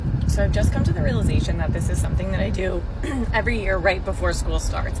So I've just come to the realization that this is something that I do every year right before school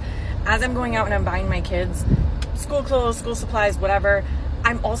starts. As I'm going out and I'm buying my kids school clothes, school supplies, whatever,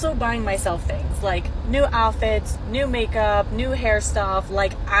 I'm also buying myself things like new outfits, new makeup, new hair stuff,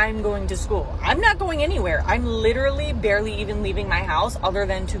 like I'm going to school. I'm not going anywhere. I'm literally barely even leaving my house other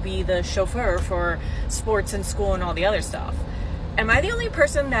than to be the chauffeur for sports and school and all the other stuff. Am I the only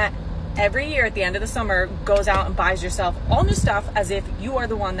person that every year at the end of the summer goes out and buys yourself all new stuff as if you are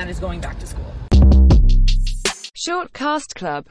the one that is going back to school? Short Cast Club.